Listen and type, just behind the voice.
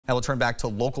Now we'll turn back to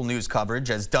local news coverage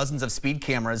as dozens of speed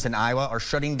cameras in Iowa are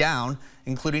shutting down,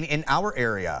 including in our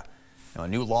area. Now, a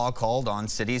new law called on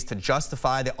cities to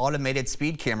justify the automated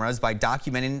speed cameras by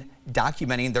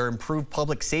documenting their improved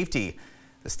public safety.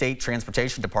 The state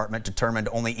transportation department determined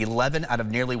only 11 out of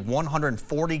nearly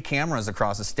 140 cameras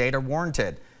across the state are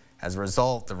warranted. As a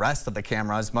result, the rest of the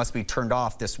cameras must be turned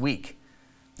off this week.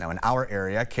 Now in our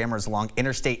area, cameras along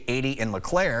Interstate 80 in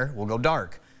LeClaire will go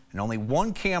dark, and only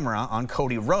one camera on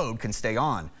Cody Road can stay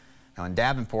on. Now in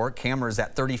Davenport, cameras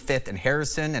at 35th and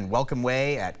Harrison and Welcome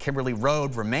Way at Kimberly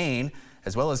Road remain,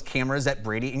 as well as cameras at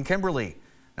Brady and Kimberly.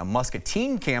 Now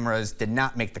Muscatine cameras did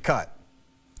not make the cut.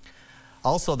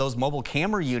 Also, those mobile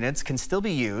camera units can still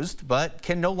be used, but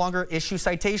can no longer issue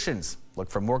citations.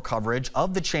 Look for more coverage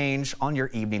of the change on your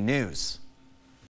evening news.